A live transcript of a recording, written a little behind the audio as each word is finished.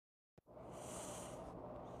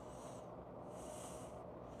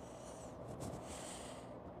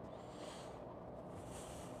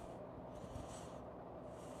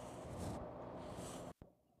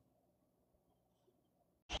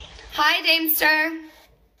Hi, Damester.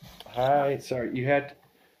 Hi, sorry, you have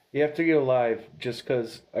to go live just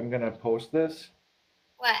because I'm gonna post this,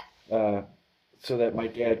 What? uh, so that my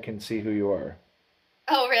dad can see who you are.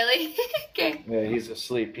 Oh, really? Okay. Yeah, he's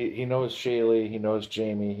asleep. He knows Shaylee, he knows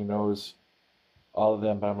Jamie, he knows all of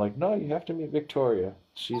them, but I'm like, no, you have to meet Victoria.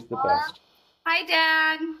 She's the best. Hi,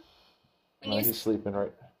 Dad. When No, you he's sleeping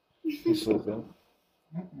right. He's sleeping.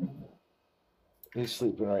 He's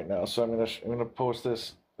sleeping right now. So I'm gonna post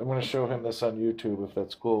this. I'm gonna show him this on YouTube if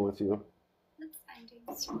that's cool with you. That's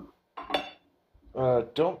fine,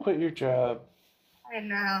 Damester. Don't quit your job. I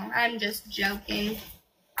know. I'm just joking.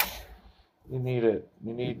 You need it.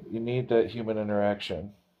 You need that human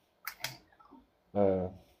interaction. Uh,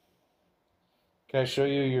 can I show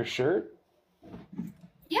you your shirt?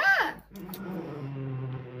 Yeah.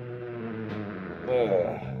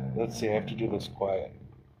 Let's see. I have to do this quiet.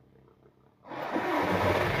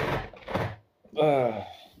 Uh,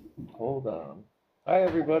 hold on. Hi,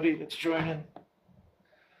 everybody that's joining.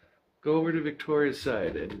 Go over to Victoria's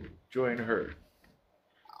side and join her.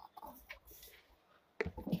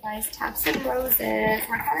 You guys, tap some roses.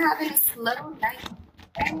 We're kind of having a slow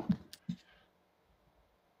night.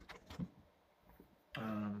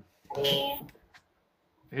 Okay.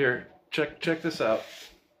 Here, check this out.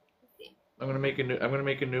 I'm gonna make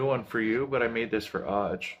a new one for you, but I made this for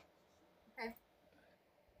Aj. Okay.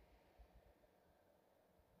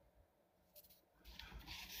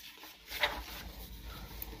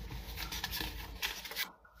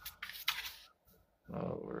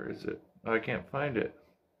 Oh, where is it? Oh, I can't find it.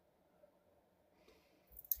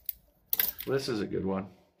 This is a good one.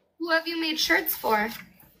 Who have you made shirts for?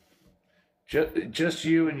 Just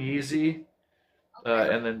you and Yeezy,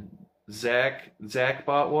 Okay. and then Zach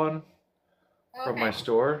bought one from my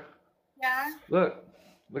store. Yeah. Look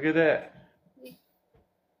at that.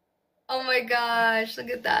 Oh my gosh, look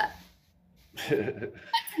at that.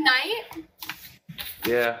 Tonight?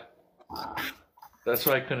 Yeah, that's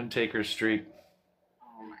why I couldn't take her streak.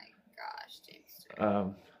 Oh my gosh,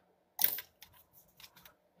 Damester.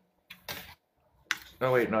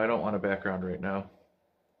 Oh wait, no, I don't want a background right now.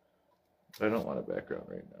 I don't want a background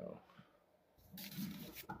right now.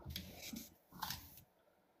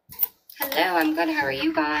 Hello, I'm good. How are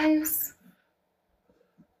you guys?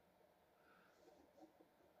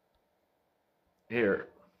 Here,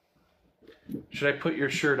 should I put your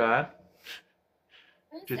shirt on?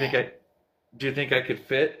 Do you think I could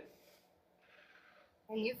fit?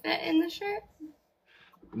 Can you fit in the shirt?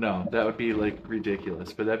 No, that would be like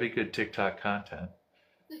ridiculous, but that'd be good TikTok content.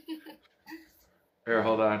 Here,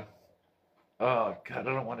 hold on. Oh God,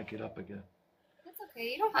 I don't want to get up again. That's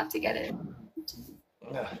okay. You don't have to get it.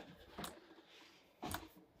 Ugh.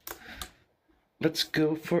 Let's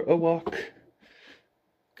go for a walk.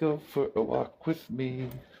 Go for a walk with me.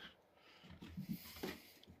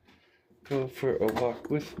 Go for a walk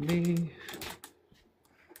with me.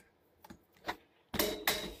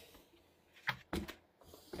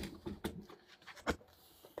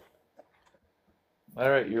 All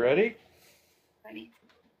right, you ready? Ready?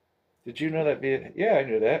 Did you know that? Yeah, I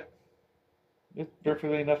knew that. There's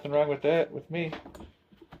perfectly nothing wrong with that with me.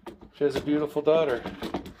 She has a beautiful daughter.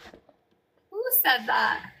 Who said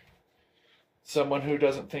that? Someone who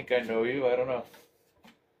doesn't think I know you. I don't know.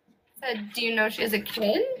 Said, do you know she has a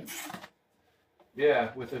kid?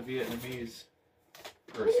 Yeah, with a Vietnamese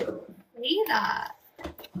person. Say that.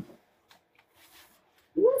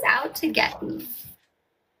 Who's out to get me?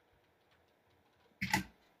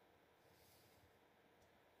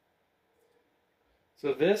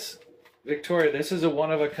 So this, Victoria, this is a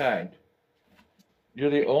one of a kind. You're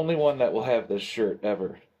the only one that will have this shirt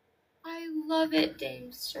ever. I love it,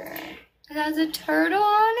 Damester. It has a turtle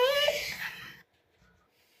on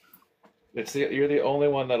it. You're the only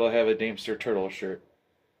one that'll have a Damester turtle shirt.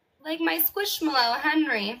 Like my Squishmallow,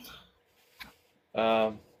 Henry.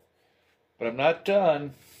 But I'm not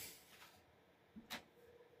done.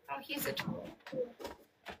 Oh, he's a turtle.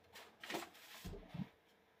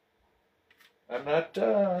 I'm not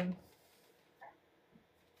done.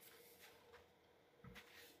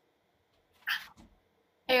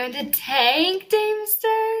 And a tank,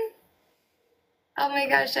 Damester. Oh my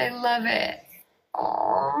gosh, I love it.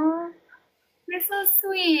 Aww. You're so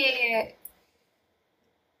sweet.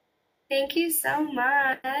 Thank you so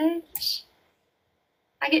much.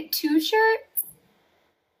 I get 2 shirts?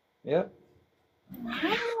 Yep.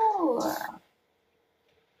 Wow.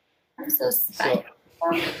 I'm so So special.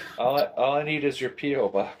 all I need is your PO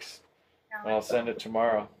box. I'll send it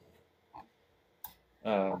tomorrow. I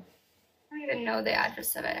don't even know the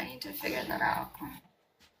address of it. I need to figure that out.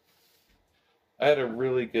 I had a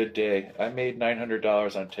really good day. I made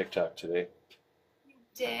 $900 on TikTok today. You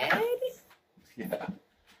did? Yeah.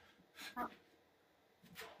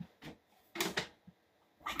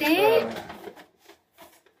 Dang.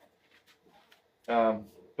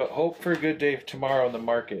 But hope for a good day tomorrow in the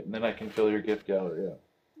market, and then I can fill your gift gallery up.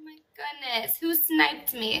 Oh my goodness. Who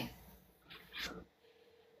sniped me?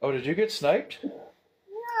 Oh, did you get sniped?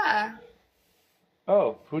 Yeah.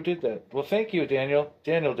 Oh, who did that? Well, thank you, Daniel.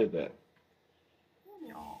 Daniel did that.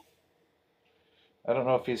 No. I don't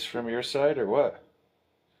know if he's from your side or what.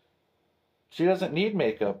 She doesn't need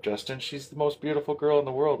makeup, Justin. She's the most beautiful girl in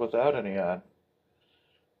the world without any on.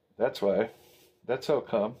 That's why. That's how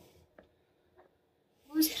come.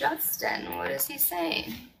 Who's Justin? What is he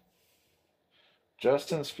saying?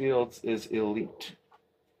 Justin's Fields is elite.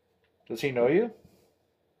 Does he know you?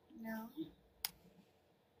 No.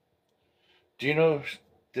 Do you know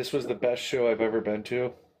this was the best show I've ever been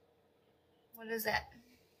to? What is it?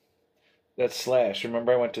 That's Slash.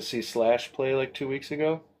 Remember I went to see Slash play like 2 weeks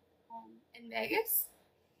ago? In Vegas?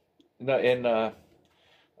 No,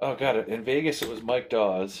 oh god, in Vegas it was Mike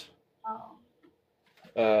Dawes.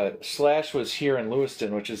 Oh. Slash was here in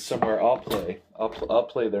Lewiston, which is somewhere I'll play. I'll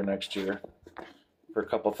play there next year for a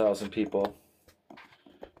couple thousand people.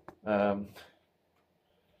 Hi,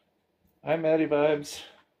 Maddie Vibes.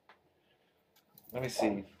 Let me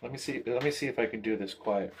see if I can do this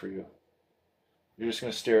quiet for you. You're just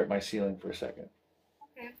gonna stare at my ceiling for a second.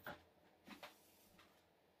 Okay.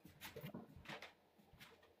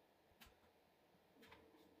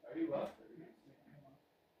 Are you up?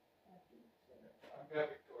 I've got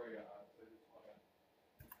Victoria on, so I just wanna.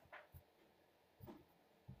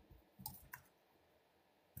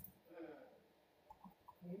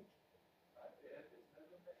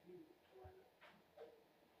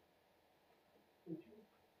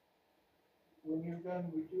 When you're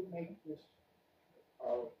done, would you make this,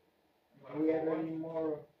 do we have any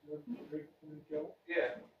more of the drink from Joe?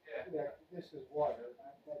 Yeah. Yeah, this is water,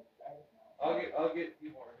 I don't know. I'll get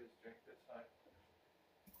you more of his drink. That's fine.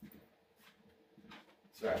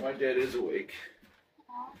 Sorry, my dad is awake.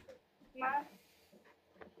 Ma?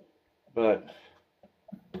 But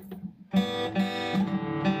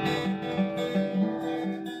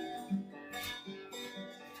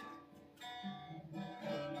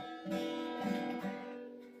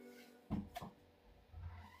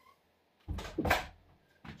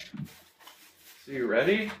so you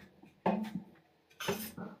ready?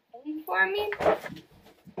 Waiting for me?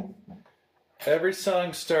 Every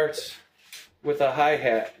song starts with a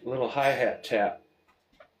hi-hat, little hi-hat tap.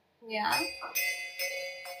 Yeah.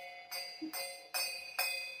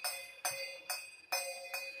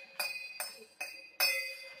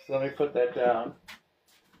 So let me put that down.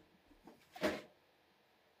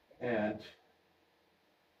 And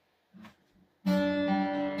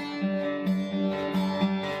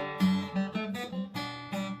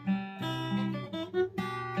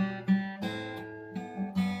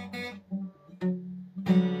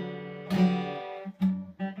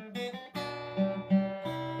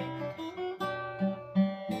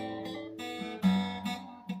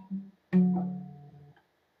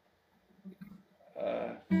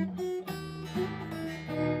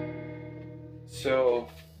so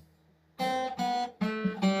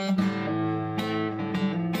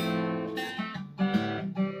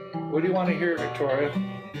what do you want to hear, Victoria?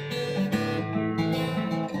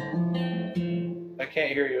 I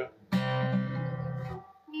can't hear you. Give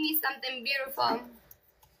me something beautiful.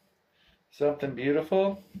 Something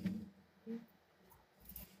beautiful?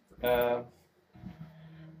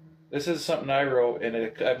 This is something I wrote, and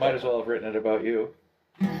I might as well have written it about you.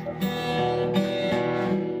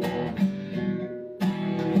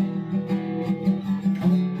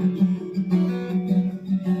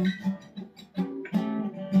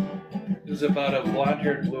 It was about a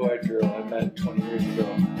blonde-haired, blue-eyed girl I met 20 years ago.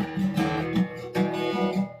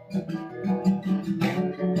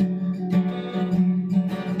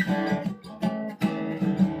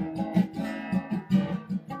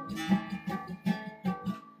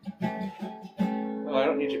 Oh, I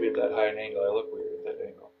don't need to be at that high an angle. I look weird at that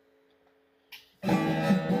angle.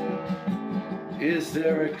 Is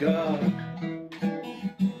there a God?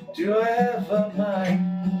 Do I have a mind?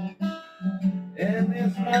 And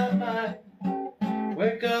is my mind?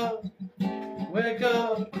 Wake up,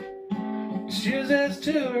 chooses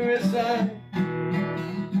to resign.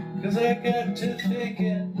 'Cause I got to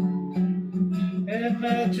thinking, and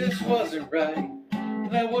I just wasn't right.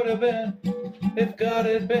 And I would have been, if God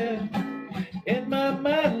had been in my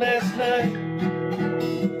mind last night.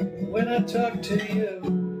 When I talked to you,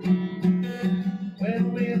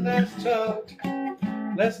 when we last talked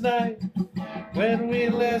last night. When we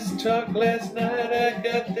last talked last night, I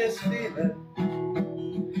got this feeling.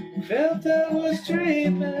 Felt I was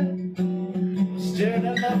dreaming. Staring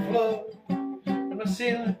at my floor, and my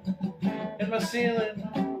ceiling,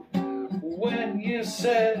 when you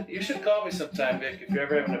said, you should call me sometime, Vic, if you're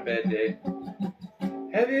ever having a bad day.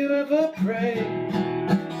 Have you ever prayed?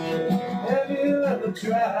 Have you ever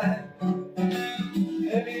tried?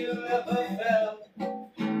 Have you ever felt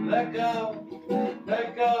let go,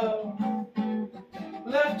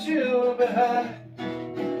 left you behind?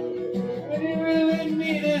 When you really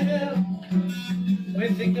needed him, we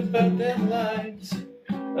think about them lines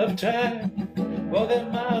of time. Well, there are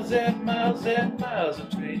miles and miles and miles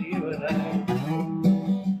between you and I.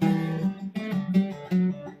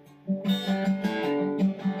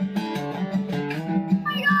 Oh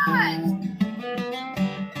my gosh!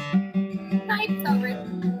 Night's over.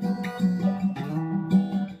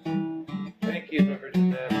 Thank you, whoever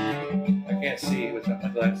did that. I can't see without my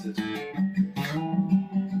glasses.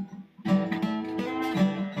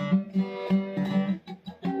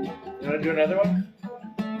 You want to do another one?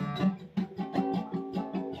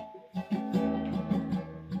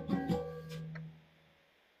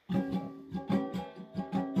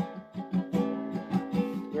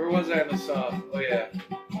 Where was I in the song? Oh yeah.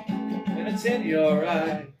 And it's in your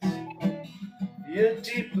eyes, your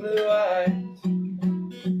deep blue eyes,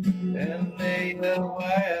 and they know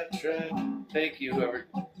why I tried. Thank you, whoever.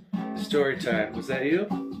 Story time. Was that you?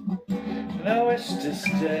 And I wish to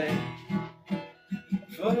stay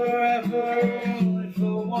forever, only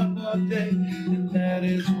for one more day. And that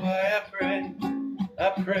is why I pray, and I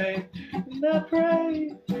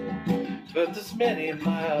pray. But there's many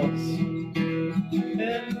miles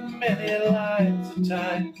and many lines of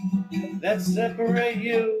time that separate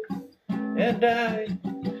you and I.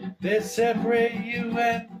 They separate you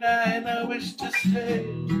and I wish to stay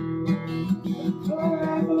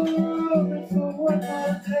forever, only for one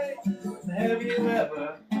more day. Have you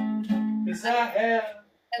ever? 'Cause I have.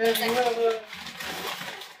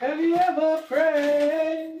 Have you ever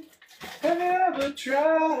prayed? Have you ever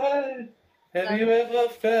tried? Have you ever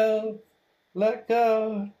felt let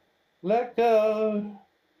go,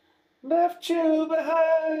 left you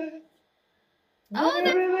behind? Oh,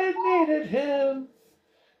 I really needed him.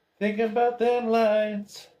 Thinking about them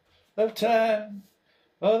lines of time.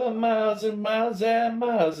 All the miles and miles and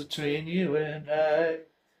miles between you and I.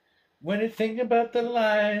 When you think about the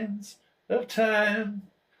lines of time,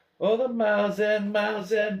 all the miles and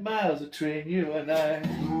miles and miles between you and I.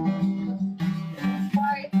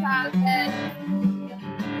 sorry, Travis.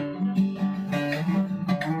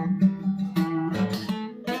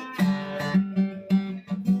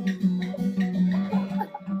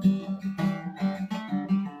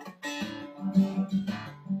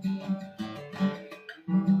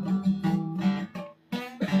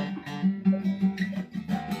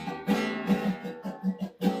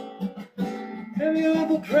 Have you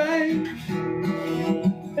ever prayed?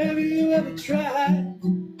 Have you ever tried?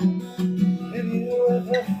 Have you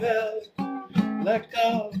ever felt let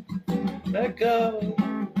go,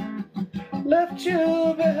 left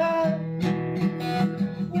you behind?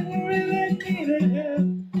 When you really needed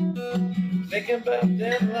him, thinking about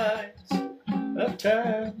them lines of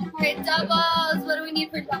time. Alright, doubles. What do we need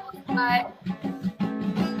for doubles tonight?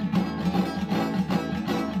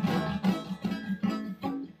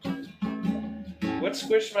 What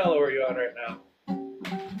Squishmallow are you on right now?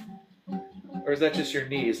 Or is that just your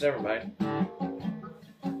knees? Never mind. One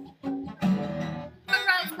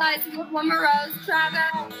rose, guys. We have one more rose.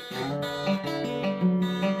 Travis.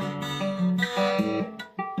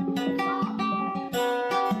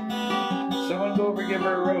 Someone go over and give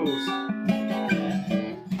her a rose.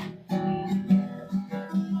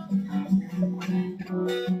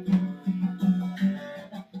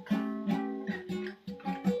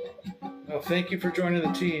 Oh, thank you for joining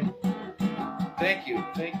the team. Thank you.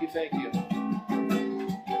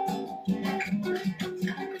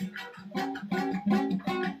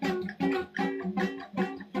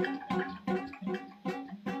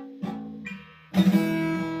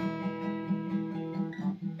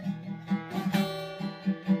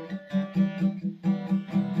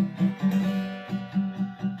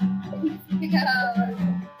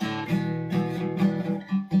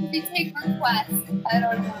 We take requests. I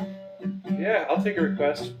don't know. Yeah, I'll take a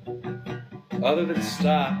request. Other than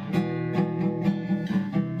stop.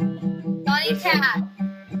 Johnny Cat.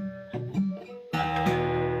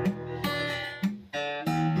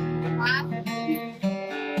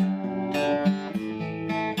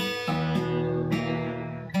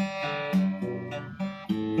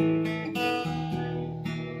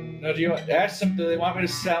 Now, do do you ask them? Do they want me to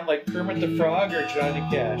sound like Kermit the Frog or Johnny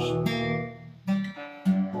Cash?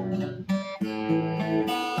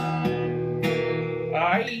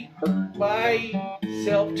 I hurt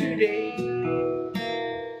myself today.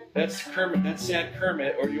 That's Kermit. That's sad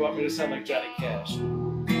Kermit. Or do you want me to sound like Johnny Cash?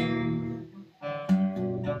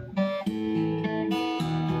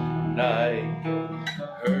 I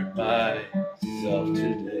hurt myself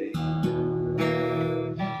today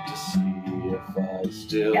to see if I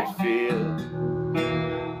still feel.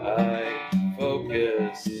 I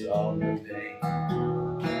focus on the pain.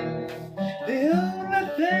 The only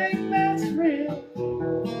thing that's real,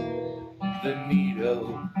 the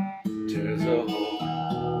needle tears a hole.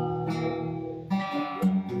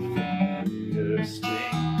 Your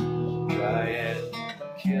sting, try and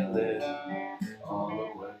kill it all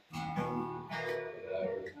away. I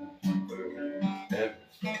remember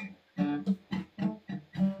everything.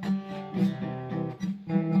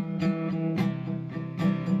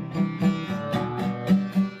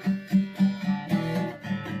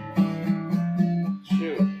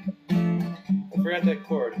 Shoot. I forgot that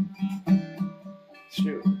chord.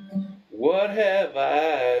 Shoot. What have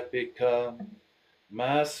I become,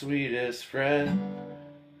 my sweetest friend?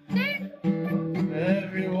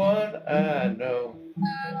 Everyone I know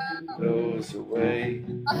goes away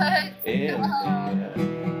in the end.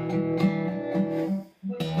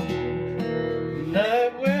 And I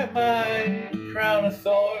wear my crown of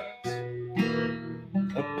thorns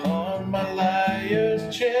upon my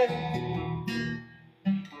liar's chin,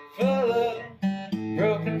 full of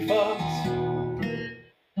broken faults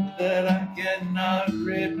that I cannot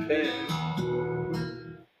repair.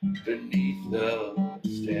 Beneath the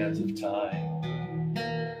sands of time,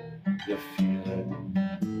 the feeling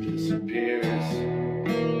disappears.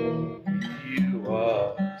 You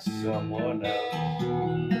are someone else.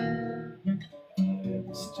 I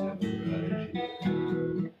am still right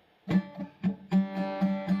here.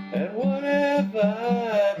 And what have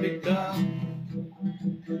I become,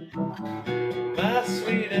 my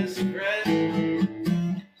sweetest friend?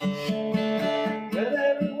 Well,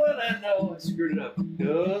 everyone I know has screwed it up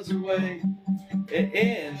goes away in the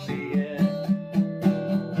end.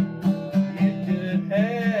 You could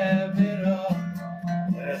have it all.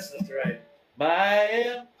 That's right. My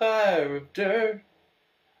empire of dirt,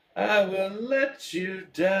 I will let you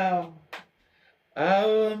down. I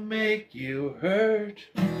will make you hurt.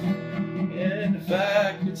 And if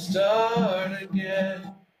I could start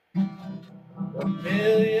again,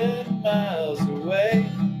 1,000,000 miles away,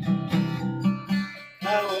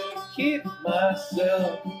 I would keep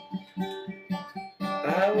myself.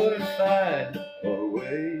 I would find a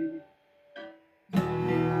way.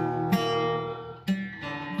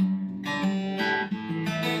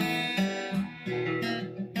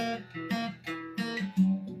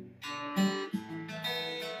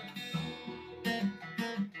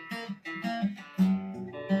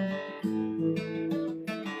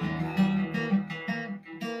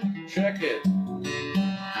 Check it.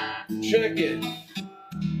 Check it.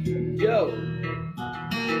 Yo, I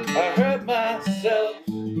hurt myself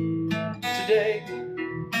today.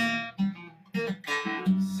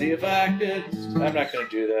 See if I could. I'm not going to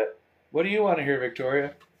do that. What do you want to hear,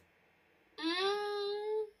 Victoria?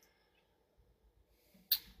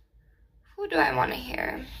 Who do I want to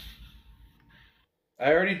hear?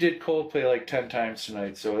 I already did Coldplay like 10 times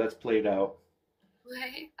tonight, so that's played out.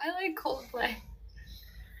 Wait, I like Coldplay.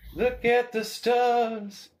 Look at the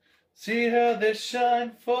stars, see how they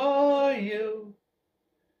shine for you,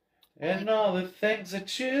 and all the things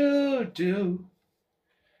that you do.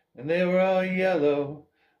 And they were all yellow.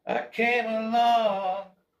 I came along,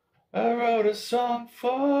 I wrote a song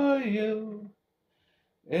for you,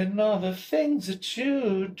 and all the things that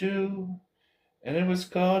you do. And it was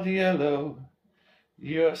called Yellow.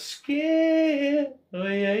 Your skin, oh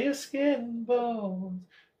yeah, your skin bones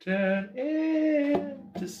turn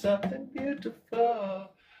into something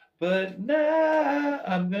beautiful. But now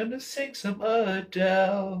I'm gonna sing some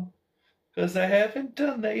Adele, 'cause I haven't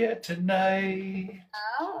done that yet tonight.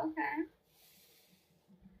 Oh, okay.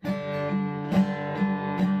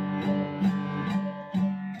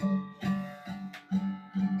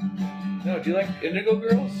 No, do you like Indigo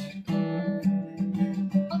Girls?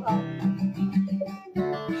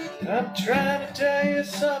 I'm trying to tell you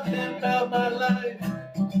something about my life.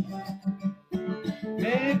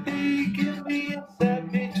 Maybe give me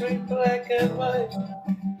insight between black and white.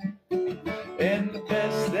 And the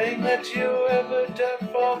best thing that you ever done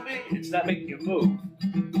for me, it's not making you move,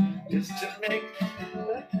 is to make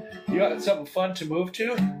you got something fun to move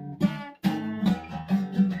to.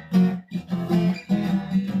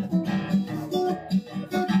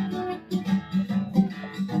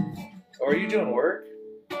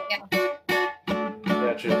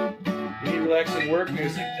 relaxing work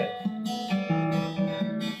music then.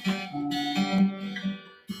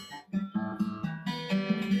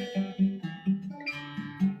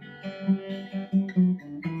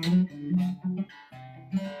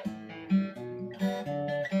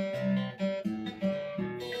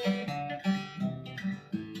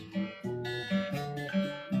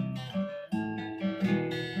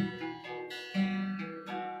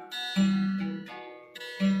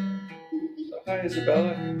 Hi,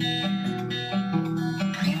 Isabella.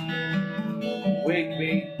 Wake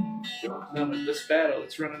me. This battle.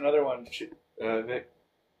 Let's run another one, Vic.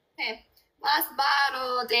 Okay, last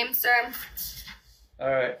battle, Damester. All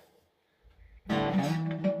right.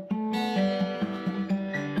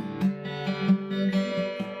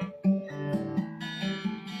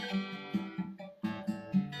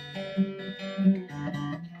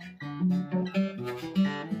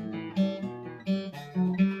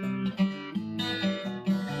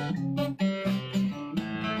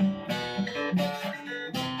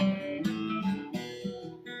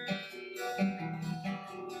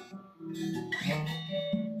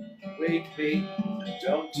 Wake me,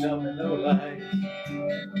 don't tell me no lies.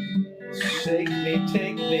 Shake me,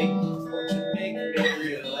 take me, won't you make me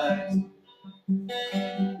realize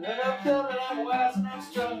that I'm coming, I'm wise, and I'm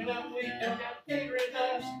strong, and I'm weak. I've got favorite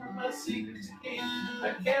knives for my secrets to keep.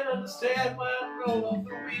 I can't understand why I'm roll off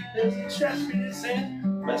the weak. There's a chest in his hand,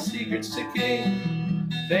 my secrets to keep.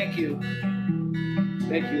 Thank you,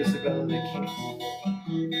 Isabella the King.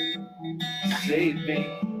 Save me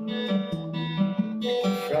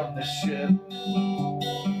from the ship.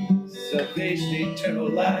 Salvation, eternal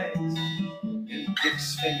lies in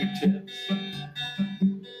Dick's fingertips.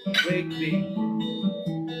 Wake me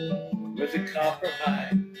with a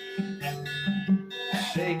compromise.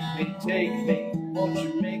 Shake me, take me, won't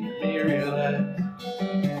you make me realize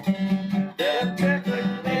that I'm trapped like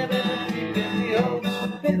a man in a deep empty hole. Just a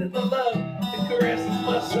bit of the love that caresses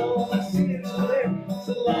my soul. I see it's clear,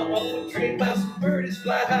 so long off a dream. By some birdies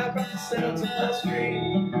fly high from the sounds of my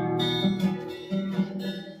scream.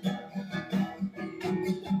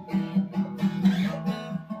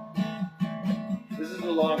 This is a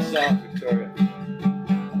long song, Victoria.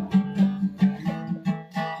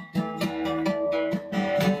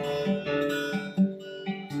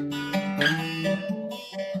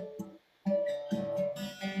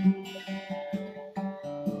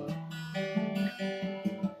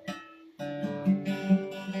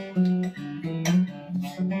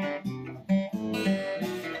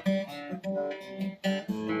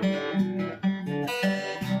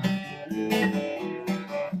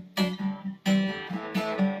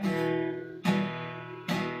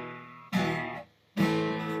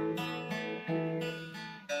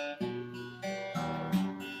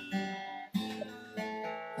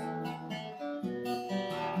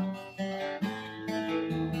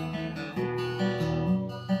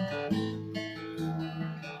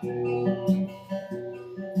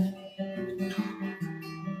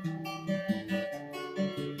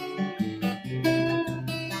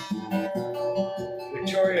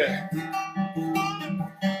 Victoria,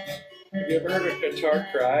 have you ever heard a guitar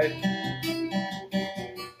cry?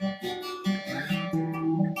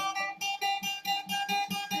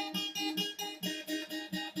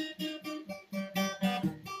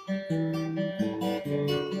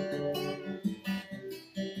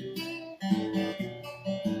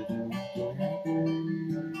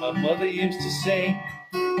 My mother used to sing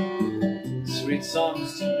sweet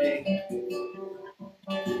songs to me.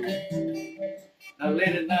 Now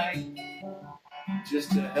late at night,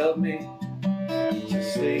 just to help me to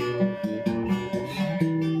sleep.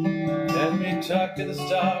 And we talk to the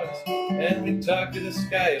stars, and we talk to the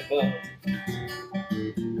sky above.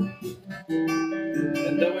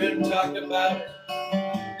 And though we don't talk about it,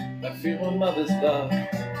 I feel my mother's love.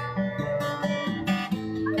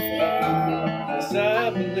 Yes, I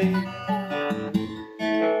believe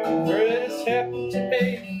for it has happened to me.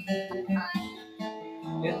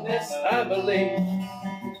 In this I believe.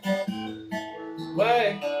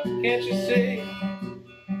 Why can't you see?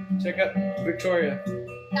 Check out Victoria.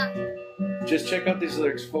 No. Just check out these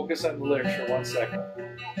lyrics. Focus on the lyrics for 1 second.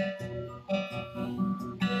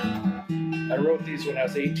 I wrote these when I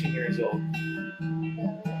was 18 years old.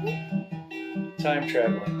 Time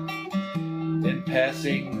traveling. In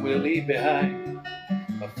passing, we'll leave behind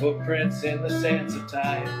our footprints in the sands of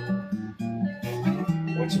time,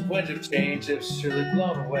 which the wind of change have surely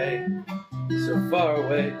blown away, so far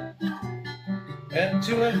away. And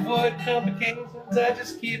to avoid complications, I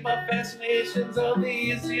just keep my fascinations on the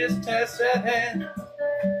easiest task at hand.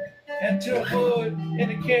 And to avoid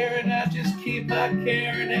any caring, I just keep my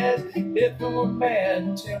caring as if I were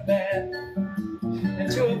mad, too bad.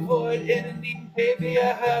 And to avoid any need, baby,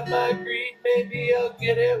 I hide my greed. Maybe I'll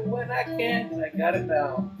get it when I can, 'cause I got it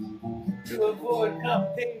now. To avoid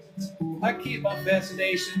complications, I keep my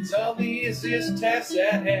fascinations on the easiest tasks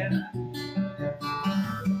at hand.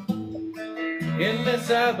 In this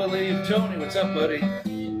I believe. Tony, what's up, buddy?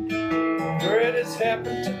 For it has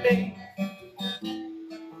happened to me.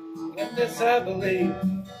 In this I believe.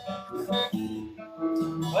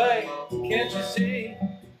 Why can't you see?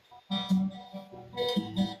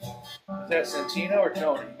 Is that Santino or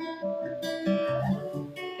Tony?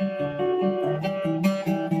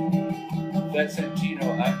 If that's Santino,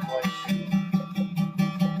 I'm quite sure.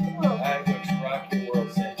 I'm going to rock your world,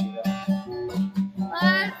 Santino.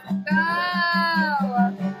 Let's go.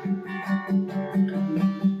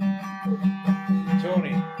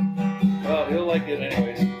 Tony. Well, he'll like it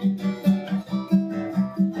anyways.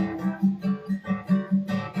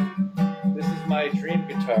 This is my dream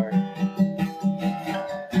guitar.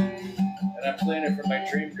 And I'm playing it for my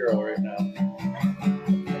dream girl right now.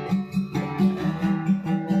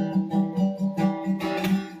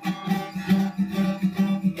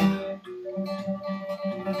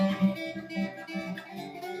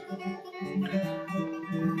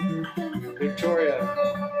 Victoria,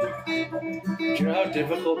 do you know how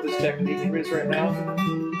difficult this technique is right now?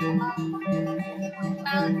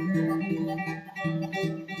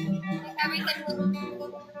 Everything.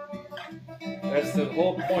 That's the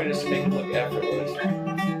whole point, is to make it look effortless.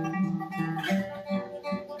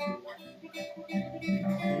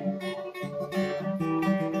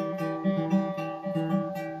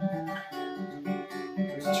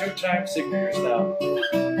 There's 2 time signatures now.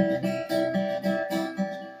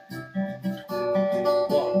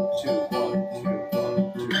 1, 2, 1, 2,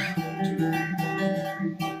 1, 2, 2, 3.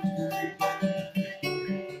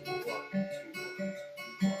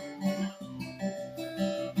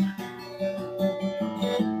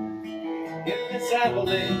 In this I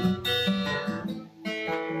believe,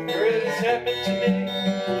 for it has happened to me.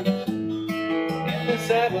 In this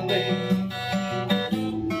I believe.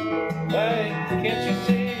 Why can't you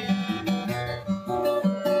see?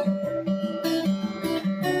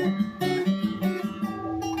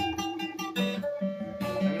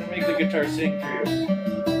 I'm gonna make the guitar sing for you.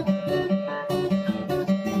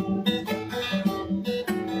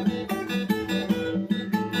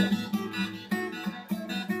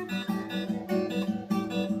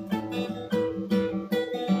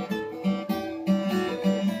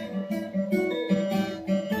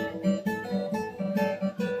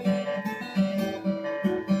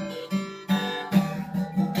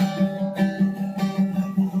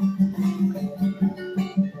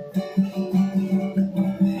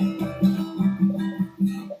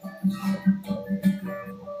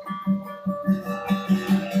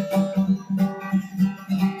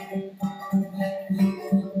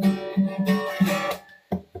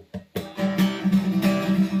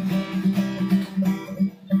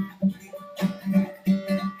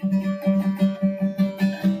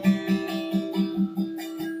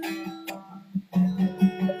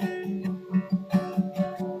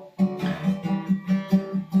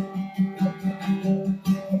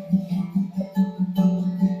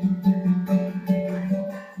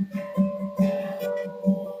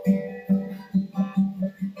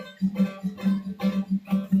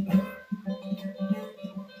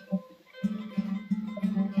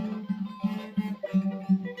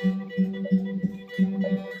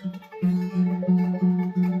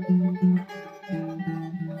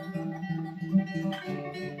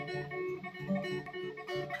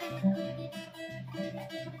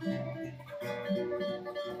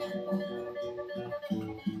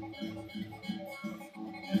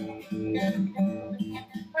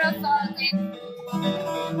 What a song,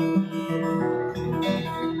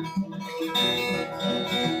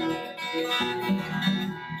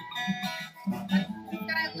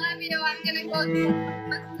 I love you. I'm gonna go do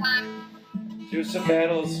some time. Do some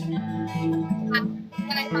battles. Can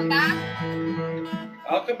I come back?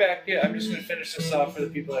 I'll come back. Yeah, I'm just gonna finish this off for the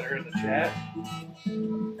people that are in the chat.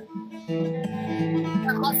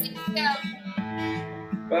 I'll see you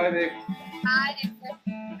soon. Bye, Vic. Bye.